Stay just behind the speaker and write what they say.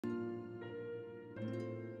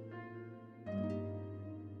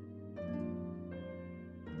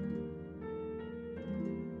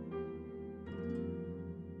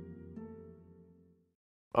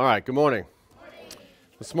All right, good morning.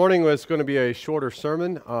 This morning was going to be a shorter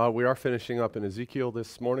sermon. We are finishing up in Ezekiel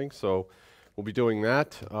this morning, so we'll be doing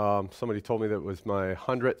that. Somebody told me that it was my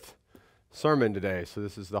 100th sermon today, so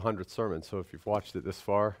this is the 100th sermon. So if you've watched it this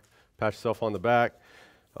far, pat yourself on the back.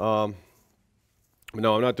 No,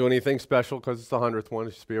 I'm not doing anything special because it's the 100th one.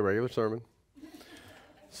 It's just be a regular sermon.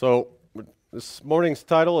 So this morning's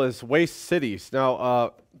title is Waste Cities.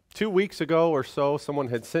 Now, 2 weeks ago or so, someone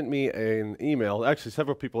had sent me an email. Actually,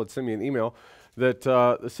 several people had sent me an email that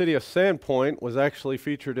the city of Sandpoint was actually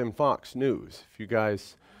featured in Fox News. If you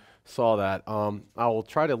guys saw that, I will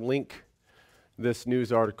try to link this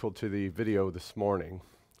news article to the video this morning,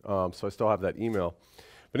 so I still have that email.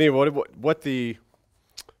 But anyway, what the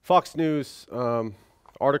Fox News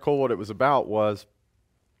article, what it was about was,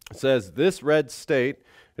 it says, this red state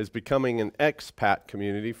is becoming an expat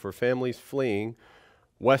community for families fleeing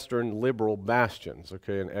Western liberal bastions.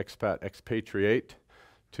 Okay, an expat, expatriate,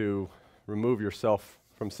 to remove yourself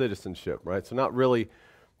from citizenship, right? So they're not really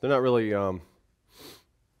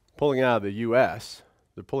pulling out of the U.S.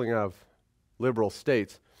 They're pulling out of liberal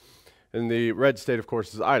states. And the red state, of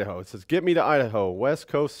course, is Idaho. It says, "Get me to Idaho. West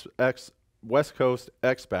Coast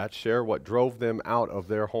expats share what drove them out of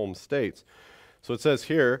their home states." So it says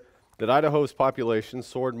here that Idaho's population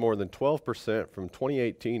soared more than 12% from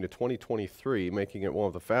 2018 to 2023, making it one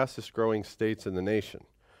of the fastest growing states in the nation.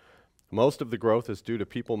 Most of the growth is due to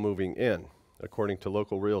people moving in. According to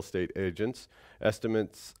local real estate agents,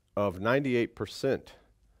 estimates of 98%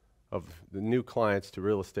 of the new clients to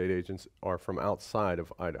real estate agents are from outside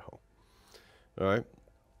of Idaho. All right.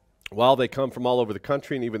 While they come from all over the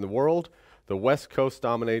country and even the world, the West Coast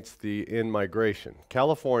dominates the in-migration.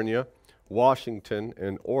 California, Washington,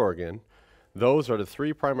 and Oregon, those are the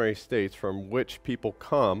three primary states from which people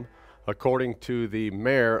come, according to the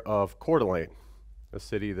mayor of Coeur d'Alene, a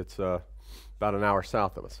city that's about an hour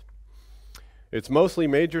south of us. It's mostly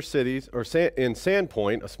major cities, or in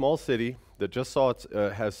Sandpoint, a small city that just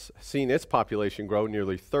has seen its population grow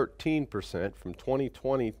nearly 13% from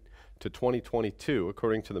 2020 to 2022,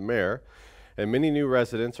 according to the mayor. And many new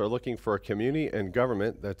residents are looking for a community and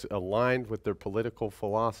government that's aligned with their political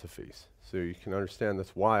philosophies. So you can understand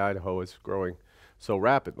that's why Idaho is growing so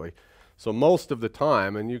rapidly. So most of the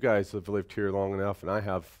time, and you guys have lived here long enough, and I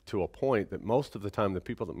have to a point, that most of the time the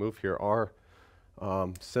people that move here are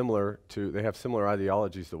they have similar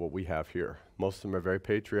ideologies to what we have here. Most of them are very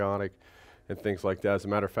patriotic and things like that. As a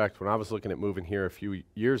matter of fact, when I was looking at moving here a few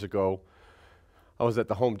years ago, I was at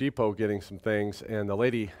the Home Depot getting some things, and the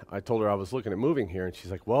lady, I told her I was looking at moving here, and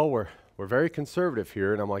she's like, "Well, we're very conservative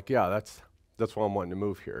here." And I'm like, "Yeah, that's why I'm wanting to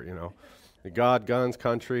move here, you know. The God, guns,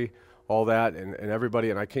 country, all that, and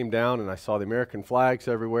everybody." And I came down, and I saw the American flags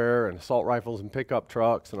everywhere, and assault rifles and pickup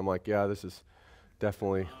trucks, and I'm like, "Yeah, this is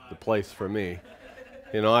definitely the place for me."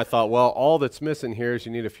 You know, I thought, well, all that's missing here is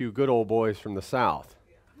you need a few good old boys from the South.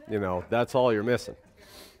 You know, that's all you're missing.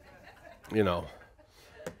 You know.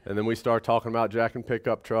 And then we start talking about jacking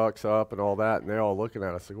pickup trucks up and all that, and they're all looking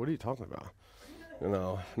at us like, "What are you talking about?" You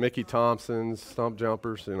know, Mickey Thompsons, stump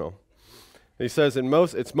jumpers, you know. And he says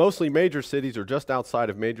it's mostly major cities or just outside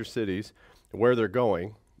of major cities where they're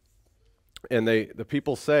going. And the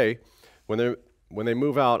people say when they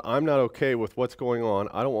move out, "I'm not okay with what's going on.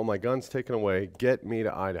 I don't want my guns taken away. Get me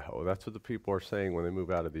to Idaho." That's what the people are saying when they move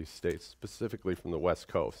out of these states, specifically from the West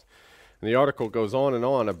Coast. And the article goes on and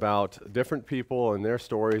on about different people and their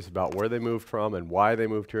stories about where they moved from and why they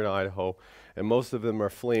moved here to Idaho. And most of them are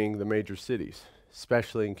fleeing the major cities,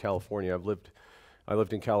 especially in California. I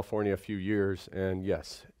lived in California a few years, and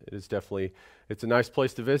yes, it's a nice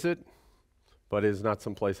place to visit, but it is not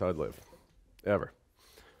some place I'd live, ever.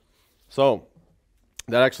 So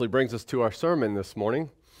that actually brings us to our sermon this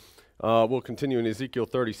morning. We'll continue in Ezekiel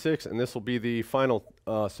 36, and this will be the final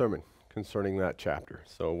sermon concerning that chapter.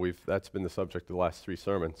 So that's been the subject of the last three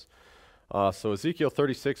sermons. So Ezekiel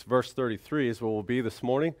 36, verse 33 is what will be this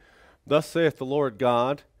morning. "Thus saith the Lord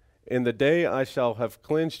God, in the day I shall have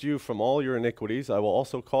cleansed you from all your iniquities, I will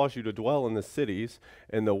also cause you to dwell in the cities,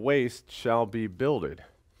 and the waste shall be builded."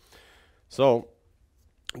 So,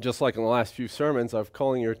 just like in the last few sermons, I'm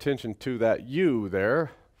calling your attention to that "you"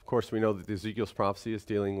 there. Of course, we know that Ezekiel's prophecy is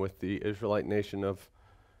dealing with the Israelite nation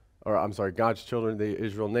God's children, the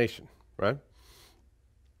Israel nation, right?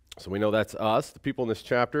 So we know that's us, the people in this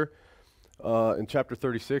chapter. In chapter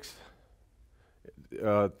 36,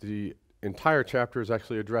 the entire chapter is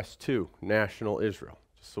actually addressed to national Israel,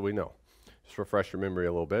 just so we know. Just refresh your memory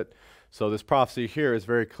a little bit. So this prophecy here is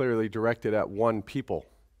very clearly directed at one people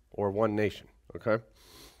or one nation, okay?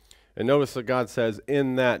 And notice that God says,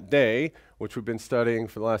 "in that day," which we've been studying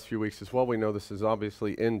for the last few weeks as well. We know this is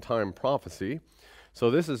obviously end-time prophecy. So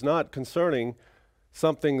this is not concerning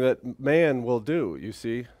something that man will do, you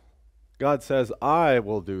see. God says, I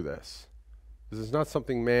will do this. This is not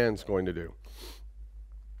something man's going to do.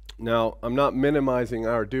 Now, I'm not minimizing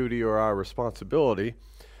our duty or our responsibility,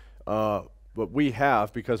 but we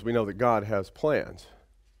have, because we know that God has plans.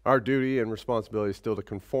 Our duty and responsibility is still to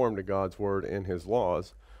conform to God's word and his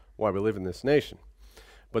laws while we live in this nation.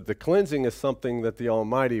 But the cleansing is something that the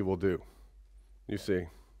Almighty will do, you see.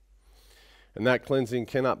 And that cleansing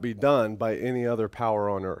cannot be done by any other power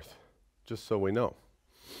on earth, just so we know.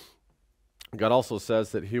 God also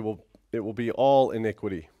says that it will be all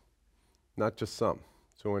iniquity, not just some.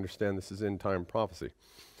 So we understand this is end-time prophecy.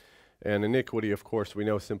 And iniquity, of course, we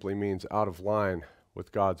know simply means out of line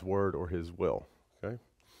with God's word or his will. Okay?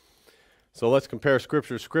 So let's compare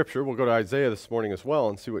scripture to scripture. We'll go to Isaiah this morning as well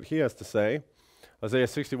and see what he has to say. Isaiah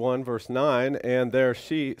 61, verse 9, and their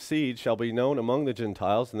seed shall be known among the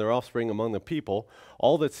Gentiles, and their offspring among the people.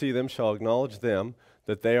 All that see them shall acknowledge them,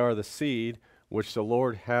 that they are the seed which the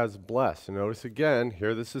Lord has blessed. And notice again,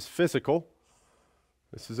 here this is physical.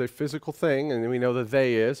 This is a physical thing, and we know that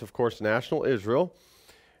they is, of course, national Israel.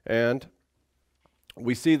 And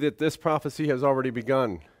we see that this prophecy has already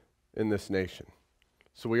begun in this nation.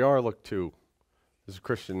 So we are looked to as a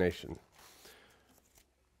Christian nation.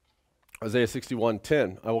 Isaiah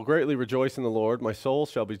 61:10, I will greatly rejoice in the Lord. My soul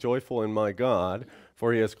shall be joyful in my God,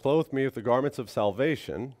 for he has clothed me with the garments of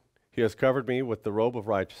salvation. He has covered me with the robe of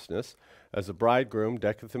righteousness, as a bridegroom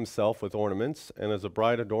decketh himself with ornaments, and as a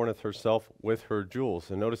bride adorneth herself with her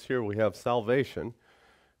jewels. And notice here we have salvation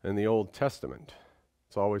in the Old Testament.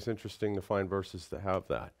 It's always interesting to find verses that have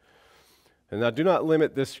that. And now do not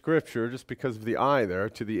limit this scripture just because of the I there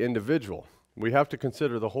to the individual. We have to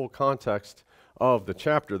consider the whole context of the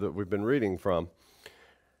chapter that we've been reading from.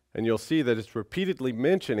 And you'll see that it's repeatedly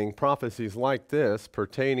mentioning prophecies like this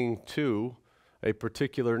pertaining to a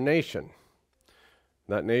particular nation.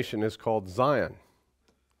 That nation is called Zion.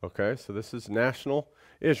 Okay, so this is national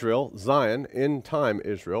Israel. Zion, end time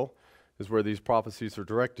Israel, is where these prophecies are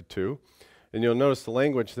directed to. And you'll notice the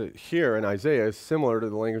language that here in Isaiah is similar to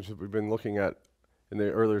the language that we've been looking at in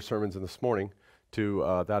the earlier sermons in this morning to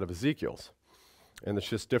that of Ezekiel's. And it's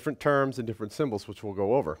just different terms and different symbols, which we'll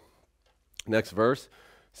go over. Next verse,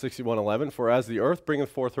 61:11, for as the earth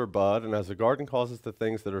bringeth forth her bud, and as the garden causes the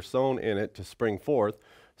things that are sown in it to spring forth,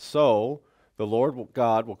 so the Lord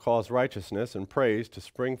God will cause righteousness and praise to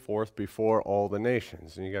spring forth before all the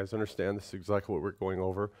nations. And you guys understand this is exactly what we're going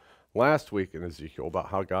over last week in Ezekiel about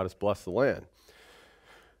how God has blessed the land.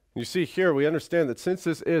 You see here, we understand that since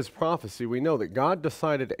this is prophecy, we know that God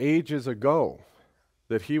decided ages ago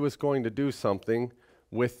that he was going to do something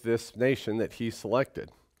with this nation that he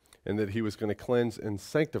selected, and that he was going to cleanse and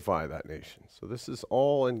sanctify that nation. So this is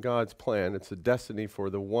all in God's plan. It's a destiny for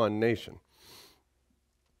the one nation.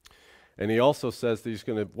 And he also says that he's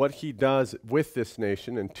going to, what he does with this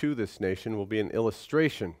nation and to this nation will be an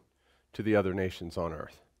illustration to the other nations on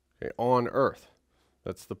earth. Okay, on earth.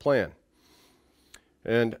 That's the plan.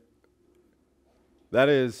 And that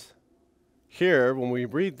is here, when we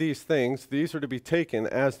read these things, these are to be taken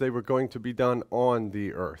as they were going to be done on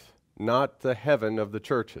the earth, not the heaven of the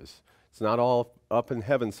churches. It's not all up in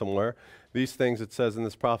heaven somewhere. These things, it says in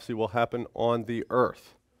this prophecy, will happen on the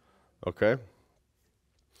earth. Okay?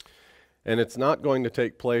 And it's not going to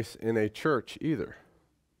take place in a church either.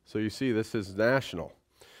 So you see, this is national.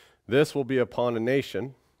 This will be upon a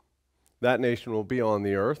nation. That nation will be on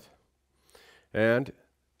the earth. And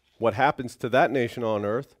what happens to that nation on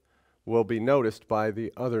earth will be noticed by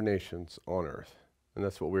the other nations on earth. And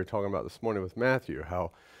that's what we were talking about this morning with Matthew,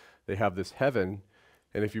 how they have this heaven.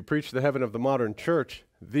 And if you preach the heaven of the modern church,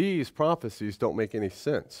 these prophecies don't make any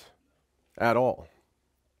sense at all.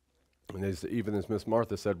 And even as Miss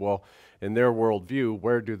Martha said, well, in their worldview,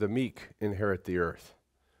 where do the meek inherit the earth?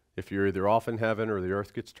 If you're either off in heaven or the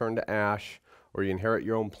earth gets turned to ash, or you inherit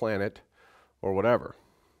your own planet, or whatever.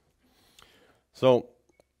 So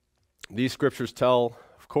these scriptures tell,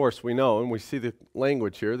 of course, we know, and we see the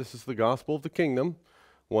language here, this is the gospel of the kingdom,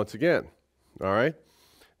 once again, all right?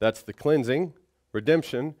 That's the cleansing,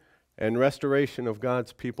 redemption, and restoration of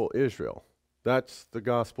God's people Israel. That's the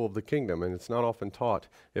gospel of the kingdom, and it's not often taught,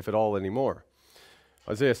 if at all, anymore.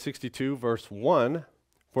 Isaiah 62, verse 1,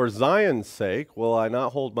 for Zion's sake will I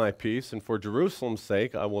not hold my peace, and for Jerusalem's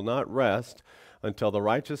sake I will not rest, until the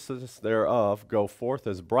righteousness thereof go forth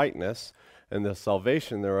as brightness, and the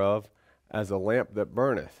salvation thereof as a lamp that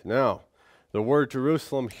burneth. Now, the word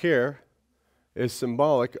Jerusalem here is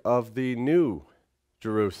symbolic of the new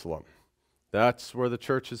Jerusalem. That's where the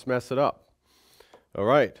churches mess it up. All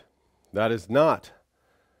right. That is not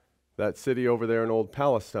that city over there in old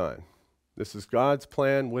Palestine. This is God's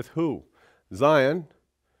plan with who? Zion,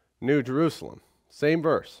 New Jerusalem. Same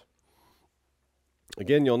verse.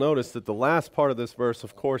 Again, you'll notice that the last part of this verse,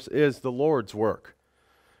 of course, is the Lord's work.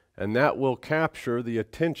 And that will capture the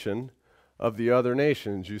attention of the other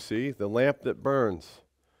nations. You see, the lamp that burns.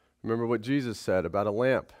 Remember what Jesus said about a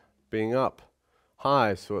lamp being up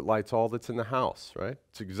high so it lights all that's in the house, right?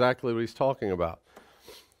 It's exactly what he's talking about.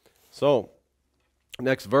 So,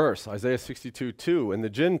 next verse, Isaiah 62:2. And the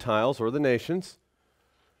Gentiles, or the nations,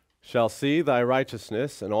 shall see thy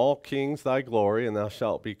righteousness, and all kings thy glory, and thou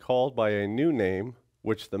shalt be called by a new name,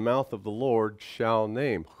 which the mouth of the Lord shall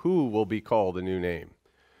name. Who will be called a new name?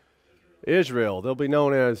 Israel. They'll be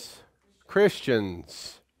known as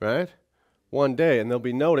Christians, right? One day, and they'll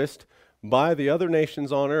be noticed by the other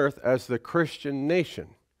nations on earth as the Christian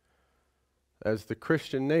nation. As the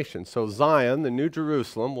Christian nation. So Zion, the New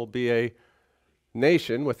Jerusalem, will be a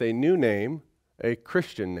nation with a new name, a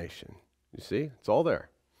Christian nation. You see, it's all there.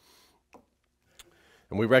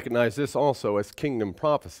 And we recognize this also as kingdom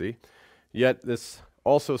prophecy, yet this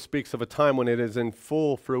also speaks of a time when it is in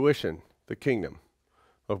full fruition, the kingdom.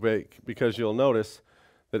 Okay, because you'll notice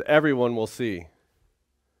that everyone will see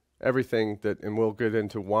everything that, and we'll get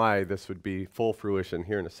into why this would be full fruition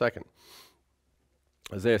here in a second.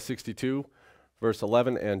 Isaiah 62, verse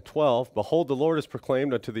 11 and 12. Behold, the Lord is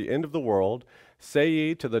proclaimed unto the end of the world. Say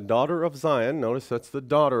ye to the daughter of Zion. Notice that's the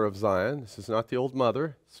daughter of Zion. This is not the old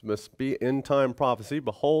mother. This must be end-time prophecy.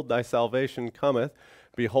 Behold, thy salvation cometh.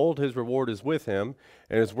 Behold, his reward is with him,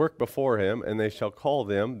 and his work before him. And they shall call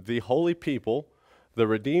them the holy people, the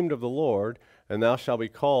redeemed of the Lord. And thou shalt be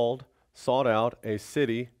called, sought out, a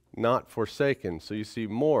city not forsaken. So you see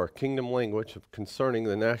more kingdom language concerning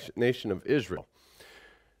the nation of Israel.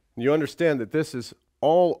 You understand that this is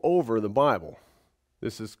all over the Bible.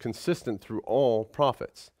 This is consistent through all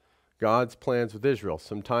prophets. God's plans with Israel.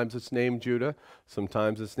 Sometimes it's named Judah,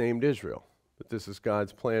 sometimes it's named Israel. But this is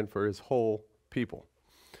God's plan for his whole people.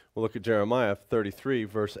 We'll look at Jeremiah 33,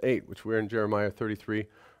 verse 8, which we're in Jeremiah 33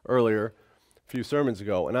 earlier, a few sermons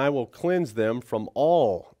ago. And I will cleanse them from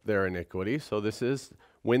all their iniquity. So this is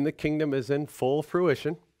when the kingdom is in full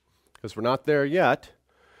fruition, because we're not there yet.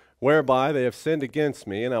 Whereby they have sinned against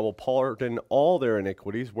me, and I will pardon all their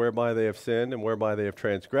iniquities, whereby they have sinned and whereby they have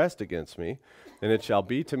transgressed against me. And it shall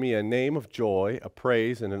be to me a name of joy, a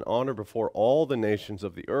praise, and an honor before all the nations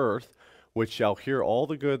of the earth, which shall hear all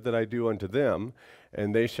the good that I do unto them,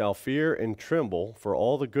 and they shall fear and tremble for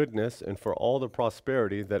all the goodness and for all the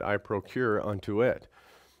prosperity that I procure unto it.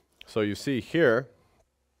 So you see here,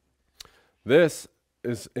 this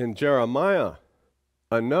is in Jeremiah.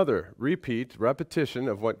 Another repetition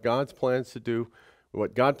of what God plans to do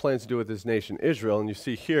with his nation Israel. And you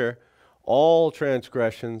see here, all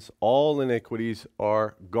transgressions, all iniquities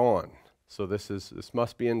are gone. So this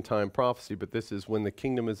must be end time prophecy, but this is when the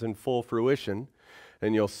kingdom is in full fruition.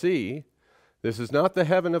 And you'll see, this is not the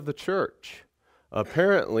heaven of the church.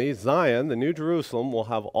 Apparently, Zion, the New Jerusalem, will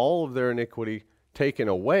have all of their iniquity taken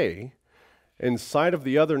away in sight of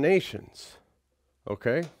the other nations.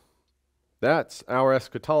 Okay? That's our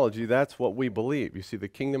eschatology. That's what we believe. You see, the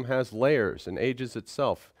kingdom has layers and ages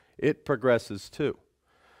itself. It progresses too.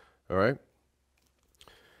 All right?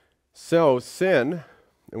 So, sin,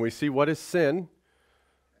 and we see what is sin,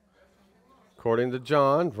 according to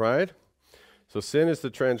John, right? So sin is the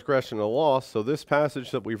transgression of the law. So this passage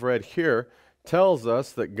that we've read here tells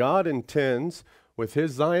us that God intends with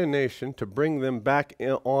his Zion nation to bring them back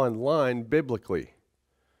online biblically,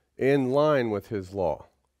 in line with his law.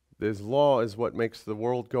 His law is what makes the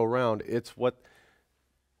world go round. It's what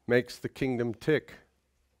makes the kingdom tick.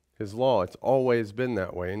 His law. It's always been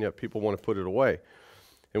that way, and yet people want to put it away.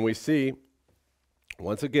 And we see,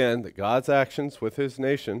 once again, that God's actions with his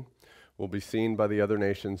nation will be seen by the other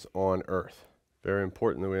nations on earth. Very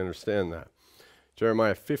important that we understand that.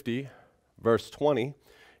 Jeremiah 50, verse 20.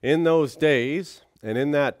 In those days and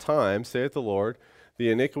in that time, saith the Lord,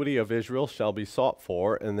 the iniquity of Israel shall be sought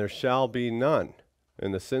for, and there shall be none.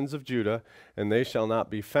 And the sins of Judah, and they shall not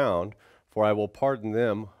be found, for I will pardon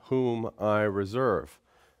them whom I reserve.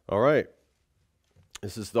 All right.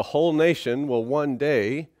 This is the whole nation will one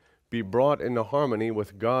day be brought into harmony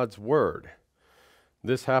with God's word.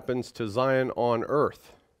 This happens to Zion on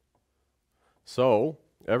earth. So,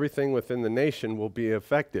 everything within the nation will be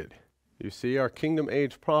affected. You see, our kingdom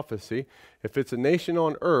age prophecy, if it's a nation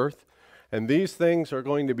on earth, and these things are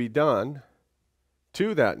going to be done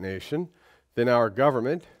to that nation, then our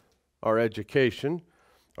government, our education,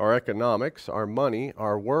 our economics, our money,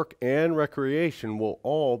 our work, and recreation will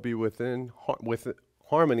all be within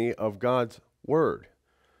harmony of God's word.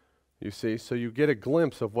 You see, so you get a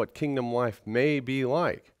glimpse of what kingdom life may be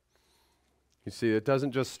like. You see, it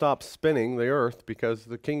doesn't just stop spinning the earth because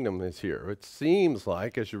the kingdom is here. It seems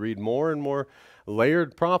like as you read more and more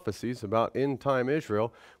layered prophecies about end-time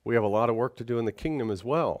Israel, we have a lot of work to do in the kingdom as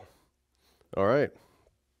well. All right.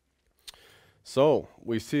 So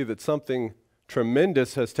we see that something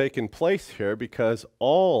tremendous has taken place here because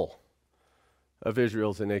all of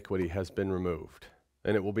Israel's iniquity has been removed,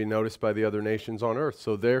 and it will be noticed by the other nations on earth.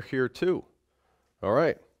 So they're here too. All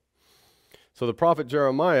right. So the prophet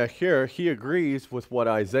Jeremiah here, he agrees with what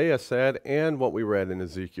Isaiah said and what we read in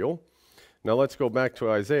Ezekiel. Now let's go back to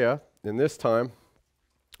Isaiah, and this time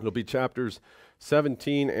it'll be chapters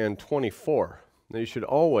 17 and 24. Now you should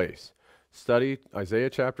always study Isaiah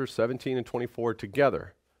chapters 17 and 24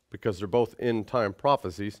 together because they're both end-time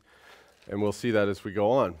prophecies, and we'll see that as we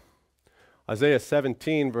go on. Isaiah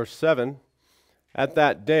 17, verse 7, "At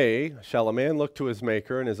that day shall a man look to his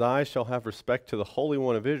Maker, and his eyes shall have respect to the Holy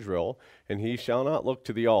One of Israel, and he shall not look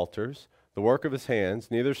to the altars, the work of his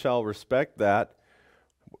hands, neither shall respect that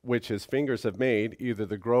which his fingers have made, either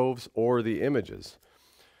the groves or the images."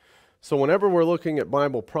 So whenever we're looking at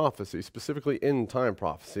Bible prophecy, specifically end-time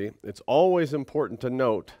prophecy, it's always important to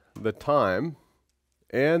note the time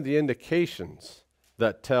and the indications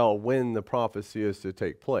that tell when the prophecy is to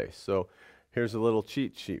take place. So here's a little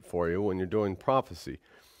cheat sheet for you when you're doing prophecy.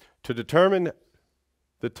 To determine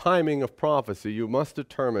the timing of prophecy, you must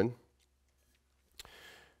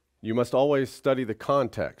always study the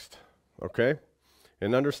context, okay?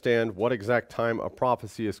 And understand what exact time a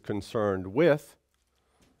prophecy is concerned with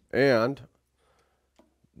and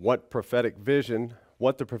what the prophetic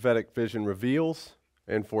vision reveals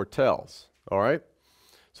and foretells, all right?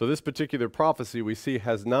 So this particular prophecy we see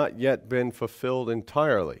has not yet been fulfilled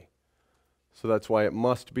entirely. So that's why it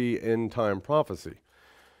must be end-time prophecy.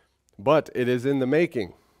 But it is in the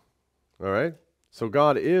making, all right? So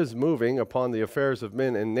God is moving upon the affairs of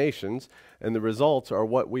men and nations, and the results are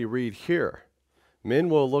what we read here. Men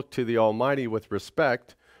will look to the Almighty with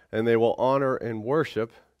respect, and they will honor and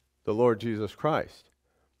worship the Lord Jesus Christ.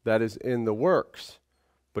 That is in the works,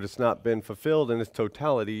 but it's not been fulfilled in its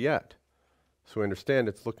totality yet. So we understand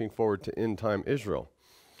it's looking forward to end-time Israel.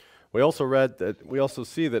 We also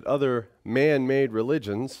see that other man-made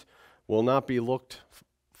religions will not be looked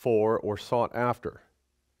for or sought after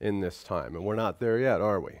in this time. And we're not there yet,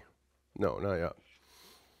 are we? No, not yet.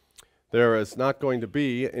 There is not going to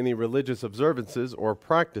be any religious observances or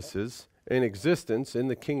practices in existence in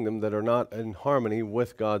the kingdom that are not in harmony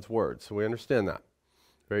with God's word. So we understand that.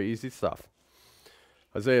 Very easy stuff.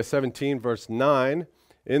 Isaiah 17, verse 9,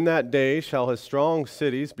 "In that day shall his strong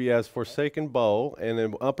cities be as forsaken bow, and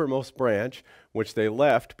an uppermost branch, which they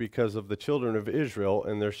left because of the children of Israel,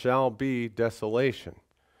 and there shall be desolation."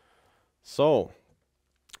 So,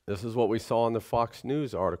 this is what we saw in the Fox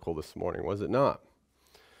News article this morning, was it not?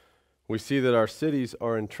 We see that our cities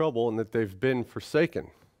are in trouble and that they've been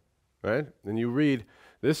forsaken, right? And you read,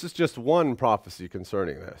 this is just one prophecy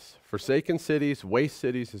concerning this. Forsaken cities, waste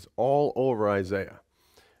cities is all over Isaiah.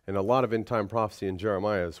 And a lot of end-time prophecy in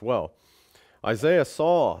Jeremiah as well. Isaiah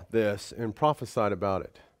saw this and prophesied about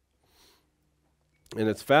it. And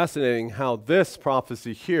it's fascinating how this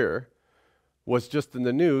prophecy here was just in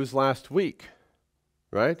the news last week,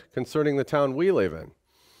 right? Concerning the town we live in.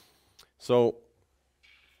 So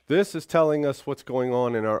this is telling us what's going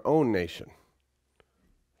on in our own nation.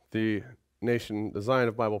 The nation, the Zion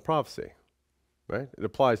of Bible prophecy, right? It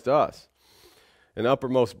applies to us. An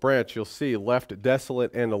uppermost branch you'll see left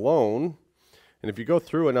desolate and alone. And if you go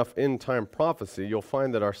through enough end-time prophecy, you'll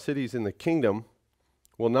find that our cities in the kingdom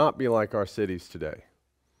will not be like our cities today.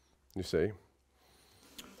 You see?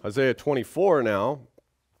 Isaiah 24 now,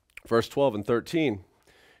 verse 12 and 13.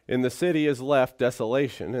 "In the city is left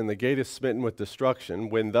desolation, and the gate is smitten with destruction.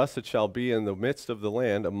 When thus it shall be in the midst of the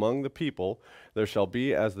land, among the people, there shall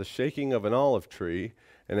be as the shaking of an olive tree,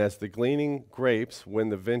 and as the gleaning grapes when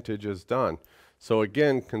the vintage is done." So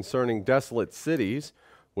again, concerning desolate cities,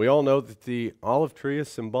 we all know that the olive tree is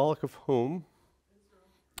symbolic of whom?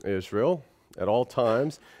 Israel, at all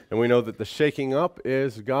times. And we know that the shaking up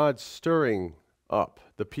is God stirring up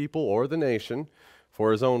the people or the nation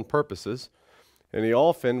for his own purposes. And he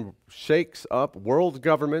often shakes up world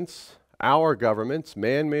governments, our governments,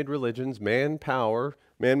 man-made religions,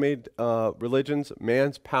 man-made religions,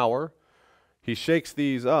 man's power. He shakes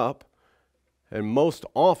these up. And most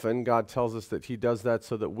often, God tells us that he does that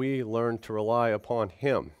so that we learn to rely upon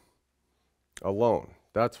him alone.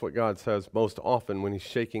 That's what God says most often when he's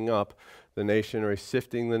shaking up the nation or he's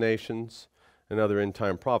sifting the nations and other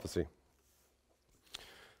end-time prophecy.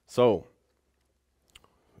 So,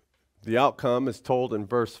 the outcome is told in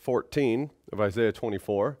verse 14 of Isaiah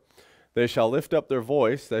 24. They shall lift up their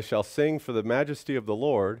voice, they shall sing for the majesty of the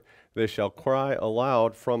Lord, they shall cry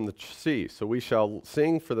aloud from the sea. So we shall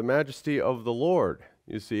sing for the majesty of the Lord,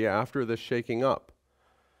 you see, after this shaking up.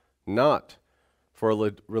 Not for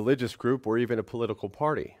a religious group or even a political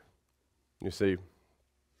party. You see,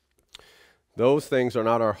 those things are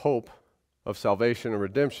not our hope of salvation and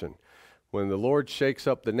redemption. When the Lord shakes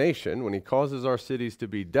up the nation, when he causes our cities to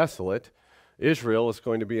be desolate, Israel is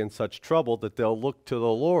going to be in such trouble that they'll look to the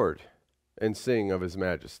Lord and sing of his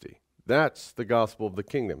majesty. That's the gospel of the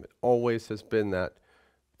kingdom. It always has been that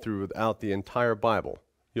throughout the entire Bible.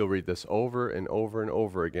 You'll read this over and over and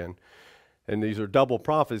over again. And these are double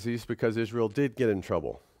prophecies because Israel did get in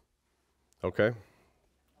trouble. Okay?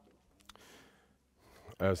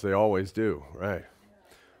 As they always do, right?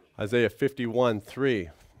 Isaiah 51:3.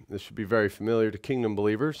 This should be very familiar to kingdom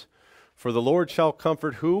believers. For the Lord shall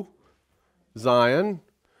comfort who? Zion.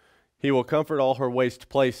 He will comfort all her waste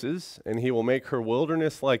places, and he will make her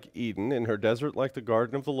wilderness like Eden, and her desert like the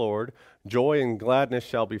garden of the Lord. Joy and gladness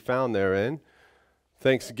shall be found therein,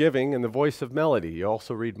 thanksgiving and the voice of melody. You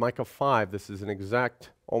also read Micah 5. This is an exact,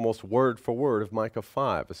 almost word for word of Micah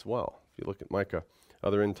 5 as well. If you look at Micah,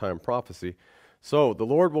 other end-time prophecy. So the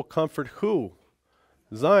Lord will comfort who?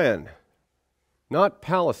 Zion, not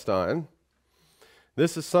Palestine.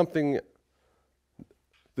 This is something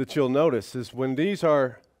that you'll notice is when these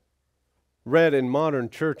are read in modern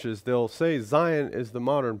churches, they'll say Zion is the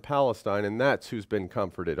modern Palestine, and that's who's been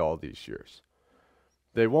comforted all these years.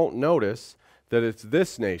 They won't notice that it's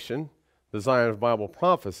this nation, the Zion of Bible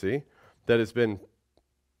prophecy, that has been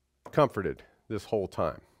comforted this whole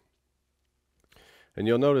time. And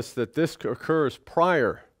you'll notice that this occurs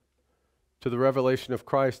prior to the revelation of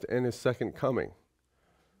Christ and his second coming.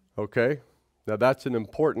 Okay? Now that's an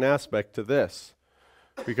important aspect to this,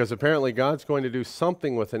 because apparently God's going to do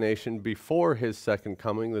something with a nation before his second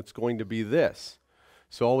coming that's going to be this.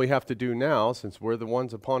 So all we have to do now, since we're the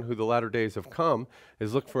ones upon who the latter days have come,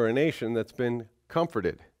 is look for a nation that's been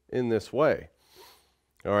comforted in this way.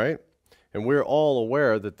 All right? And we're all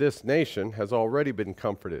aware that this nation has already been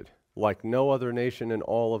comforted like no other nation in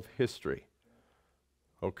all of history.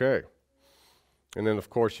 Okay. And then, of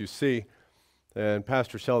course, you see, and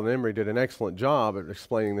Pastor Sheldon Emery did an excellent job at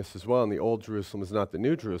explaining this as well, and the old Jerusalem is not the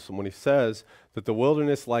new Jerusalem, when he says that the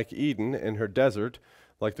wilderness like Eden and her desert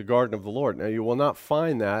like the garden of the Lord. Now, you will not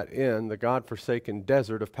find that in the God-forsaken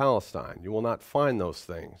desert of Palestine. You will not find those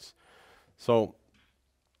things. So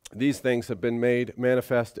these things have been made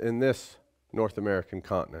manifest in this North American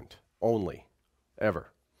continent only,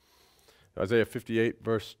 ever. Isaiah 58,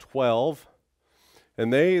 verse 12,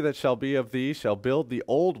 and they that shall be of thee shall build the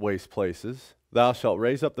old waste places. Thou shalt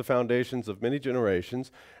raise up the foundations of many generations,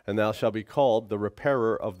 and thou shalt be called the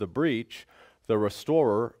repairer of the breach, the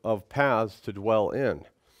restorer of paths to dwell in.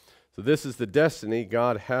 So this is the destiny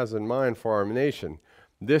God has in mind for our nation.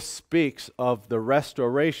 This speaks of the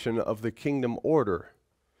restoration of the kingdom order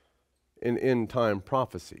in end-time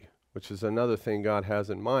prophecy, which is another thing God has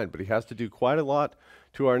in mind. But he has to do quite a lot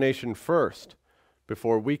to our nation first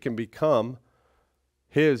before we can become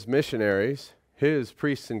his missionaries, his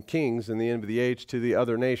priests and kings in the end of the age to the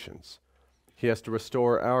other nations. He has to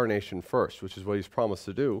restore our nation first, which is what he's promised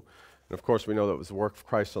to do. And of course, we know that was the work of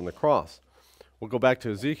Christ on the cross. We'll go back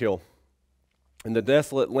to Ezekiel. And the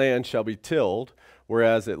desolate land shall be tilled,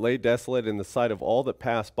 whereas it lay desolate in the sight of all that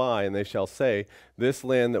pass by, and they shall say, this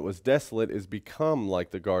land that was desolate is become like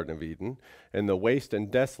the Garden of Eden, and the waste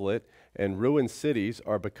and desolate and ruined cities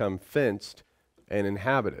are become fenced and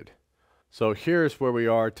inhabited. So here's where we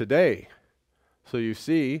are today. So you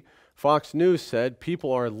see, Fox News said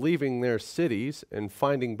people are leaving their cities and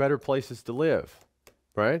finding better places to live,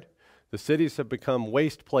 right? The cities have become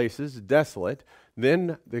waste places, desolate.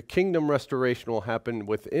 Then the kingdom restoration will happen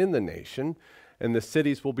within the nation, and the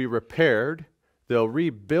cities will be repaired. They'll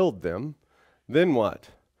rebuild them. Then what?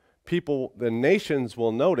 The nations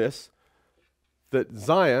will notice that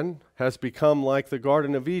Zion has become like the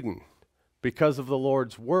Garden of Eden because of the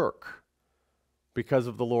Lord's work. Because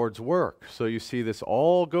of the Lord's work. So you see, this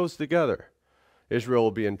all goes together. Israel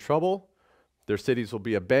will be in trouble. Their cities will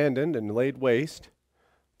be abandoned and laid waste.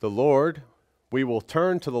 The Lord, we will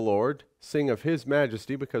turn to the Lord, sing of his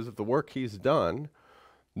majesty because of the work he's done.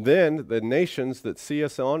 Then the nations that see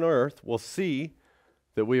us on earth will see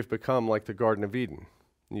that we have become like the Garden of Eden.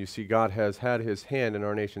 And you see, God has had his hand in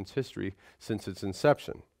our nation's history since its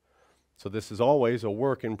inception. So this is always a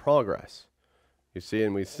work in progress. You see,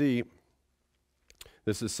 and we see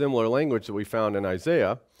this is similar language that we found in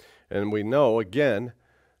Isaiah, and we know, again,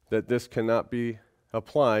 that this cannot be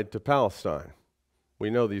applied to Palestine. We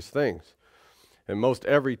know these things. And most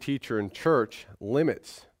every teacher in church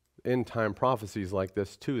limits end-time prophecies like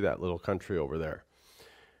this to that little country over there.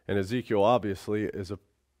 And Ezekiel obviously is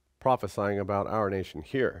prophesying about our nation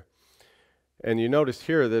here. And you notice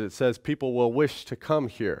here that it says people will wish to come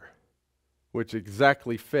here, which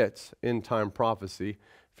exactly fits end-time prophecy.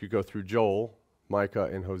 If you go through Joel, Micah,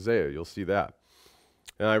 and Hosea, you'll see that.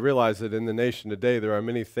 And I realize that in the nation today there are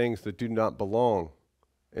many things that do not belong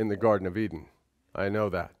in the Garden of Eden. I know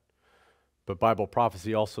that. But Bible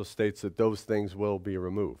prophecy also states that those things will be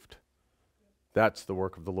removed. That's the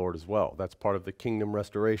work of the Lord as well. That's part of the kingdom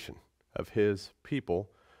restoration of his people,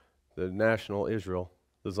 the national Israel,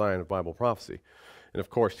 the Zion of Bible prophecy. And of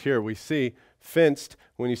course here we see fenced.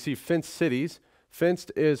 When you see fenced cities,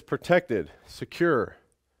 fenced is protected, secure,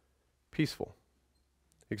 peaceful.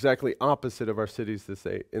 Exactly opposite of our cities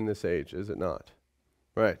in this age, is it not?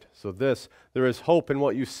 Right. So there is hope in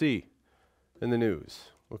what you see in the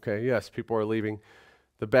news. Okay, yes, people are leaving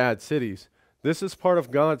the bad cities. This is part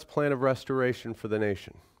of God's plan of restoration for the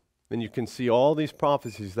nation. And you can see all these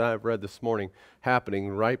prophecies that I've read this morning happening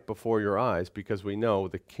right before your eyes because we know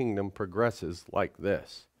the kingdom progresses like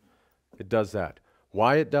this. It does that.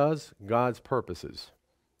 Why it does? God's purposes.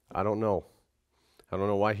 I don't know. I don't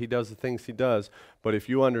know why he does the things he does, but if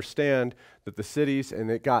you understand that the cities, and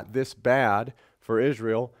it got this bad for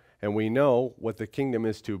Israel, and we know what the kingdom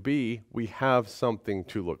is to be, we have something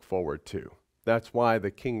to look forward to. That's why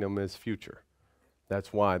the kingdom is future.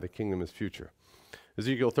 That's why the kingdom is future.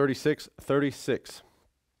 Ezekiel 36:36.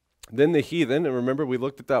 Then the heathen, and remember we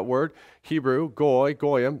looked at that word, Hebrew, goy,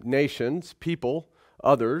 goyim, nations, people,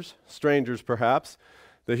 others, strangers perhaps.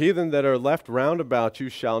 The heathen that are left round about you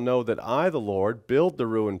shall know that I, the Lord, build the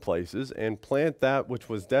ruined places and plant that which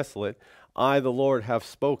was desolate. I, the Lord, have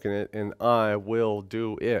spoken it, and I will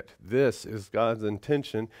do it. This is God's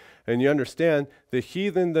intention. And you understand, the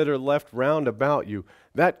heathen that are left round about you,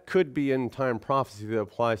 that could be end-time prophecy that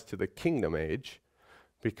applies to the kingdom age,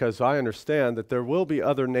 because I understand that there will be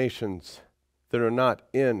other nations that are not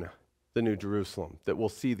in the New Jerusalem that will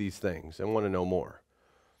see these things and want to know more.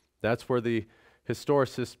 That's where the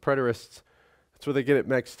historicists, preterists, that's where they get it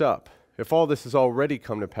mixed up. If all this has already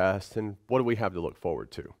come to pass, then what do we have to look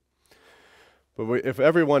forward to? But if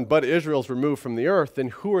everyone but Israel is removed from the earth, then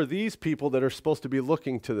who are these people that are supposed to be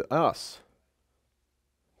looking to us?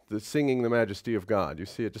 Singing the majesty of God. You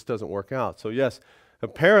see, it just doesn't work out. So yes,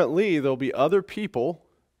 apparently there'll be other people,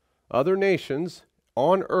 other nations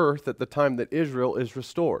on earth at the time that Israel is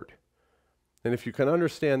restored. And if you can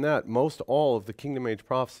understand that, most all of the kingdom age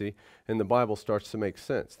prophecy in the Bible starts to make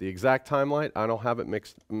sense. The exact timeline, I don't have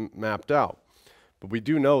it mapped out. But we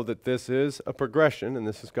do know that this is a progression, and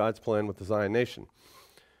this is God's plan with the Zion nation.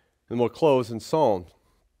 And we'll close in Psalm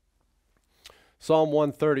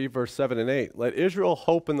 130, verse 7 and 8. Let Israel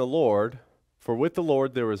hope in the Lord, for with the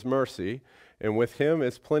Lord there is mercy, and with him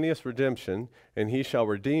is plenteous redemption, and he shall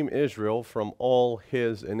redeem Israel from all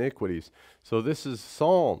his iniquities. So this is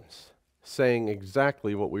Psalms saying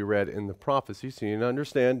exactly what we read in the prophecy. So you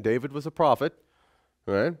understand, David was a prophet,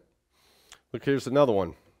 right? Look, here's another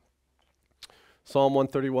one. Psalm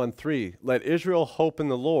 131:3. Let Israel hope in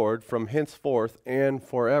the Lord from henceforth and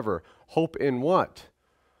forever. Hope in what?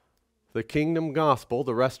 The kingdom gospel,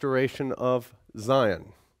 the restoration of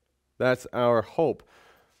Zion. That's our hope.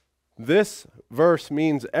 This verse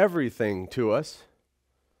means everything to us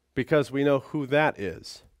because we know who that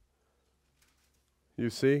is. You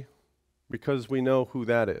see? Because we know who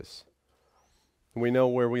that is. We know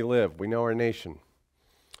where we live. We know our nation.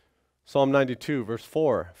 Psalm 92, verse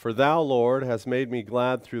 4. For thou, Lord, hast made me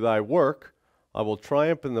glad through thy work. I will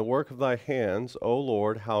triumph in the work of thy hands. O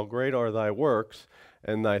Lord, how great are thy works,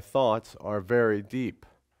 and thy thoughts are very deep.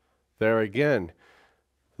 There again,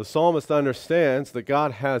 the psalmist understands that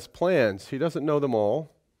God has plans. He doesn't know them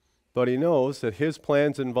all, but he knows that his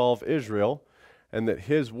plans involve Israel, and that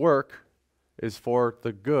his work is for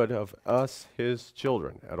the good of us, his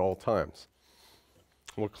children, at all times.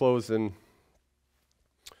 We'll close in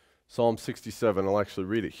Psalm 67. I'll actually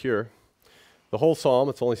read it here. The whole psalm,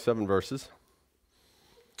 it's only 7 verses.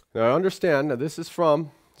 Now I understand that this is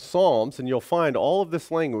from Psalms, and you'll find all of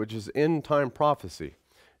this language is end-time prophecy,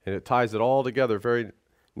 and it ties it all together very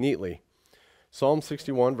neatly. Psalm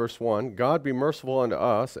 61, verse 1, God be merciful unto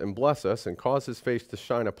us, and bless us, and cause his face to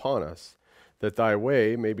shine upon us, that thy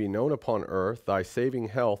way may be known upon earth, thy saving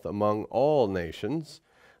health among all nations.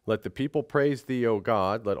 Let the people praise thee, O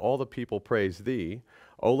God, let all the people praise thee.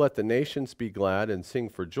 O let the nations be glad and sing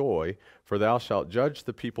for joy, for thou shalt judge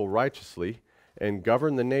the people righteously, and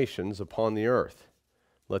govern the nations upon the earth.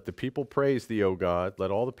 Let the people praise thee, O God,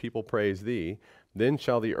 let all the people praise thee. Then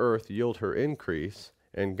shall the earth yield her increase,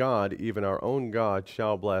 and God, even our own God,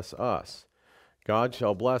 shall bless us. God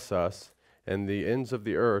shall bless us, and the ends of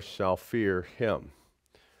the earth shall fear him.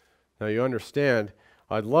 Now you understand,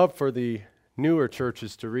 I'd love for the newer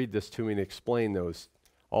churches to read this to me and explain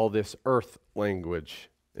all this earth language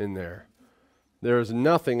in there. There is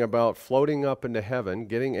nothing about floating up into heaven,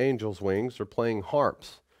 getting angels' wings, or playing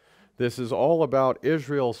harps. This is all about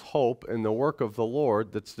Israel's hope and the work of the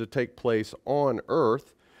Lord that's to take place on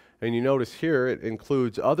earth. And you notice here it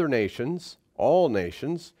includes other nations, all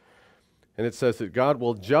nations. And it says that God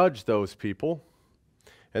will judge those people,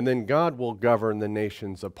 and then God will govern the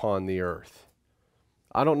nations upon the earth.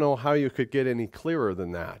 I don't know how you could get any clearer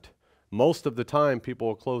than that. Most of the time, people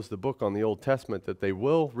will close the book on the Old Testament that they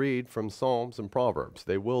will read from Psalms and Proverbs.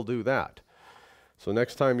 They will do that. So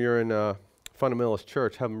next time you're in a fundamentalist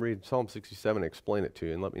church, have them read Psalm 67 and explain it to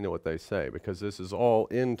you and let me know what they say, because this is all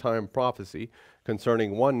end-time prophecy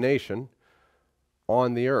concerning one nation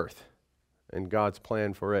on the earth and God's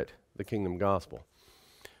plan for it, the kingdom gospel.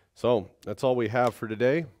 So that's all we have for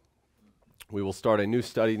today. We will start a new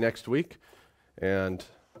study next week, and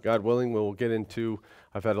God willing, we'll get into,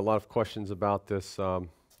 I've had a lot of questions about this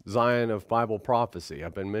Zion of Bible prophecy.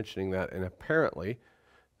 I've been mentioning that, and apparently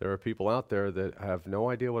there are people out there that have no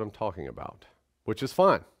idea what I'm talking about, which is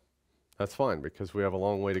fine. That's fine, because we have a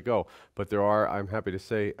long way to go. But there are, I'm happy to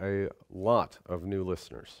say, a lot of new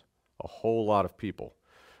listeners. A whole lot of people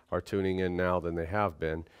are tuning in now than they have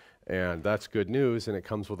been. And that's good news, and it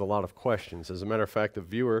comes with a lot of questions. As a matter of fact, a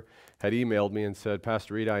viewer had emailed me and said,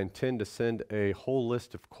 Pastor Reed, I intend to send a whole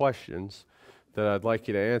list of questions that I'd like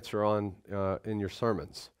you to answer on in your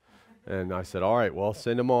sermons. And I said, all right, well,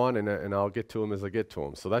 send them on, and I'll get to them as I get to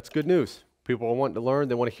them. So that's good news. People are wanting to learn.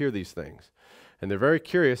 They want to hear these things. And they're very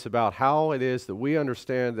curious about how it is that we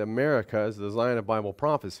understand America as the Zion of Bible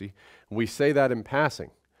prophecy. We say that in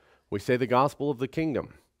passing. We say the gospel of the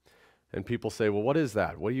kingdom. And people say, well, what is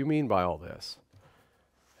that? What do you mean by all this?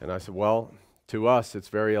 And I said, well, to us, it's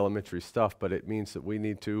very elementary stuff, but it means that we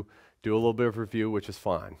need to do a little bit of review, which is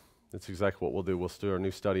fine. That's exactly what we'll do. We'll do our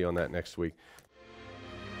new study on that next week.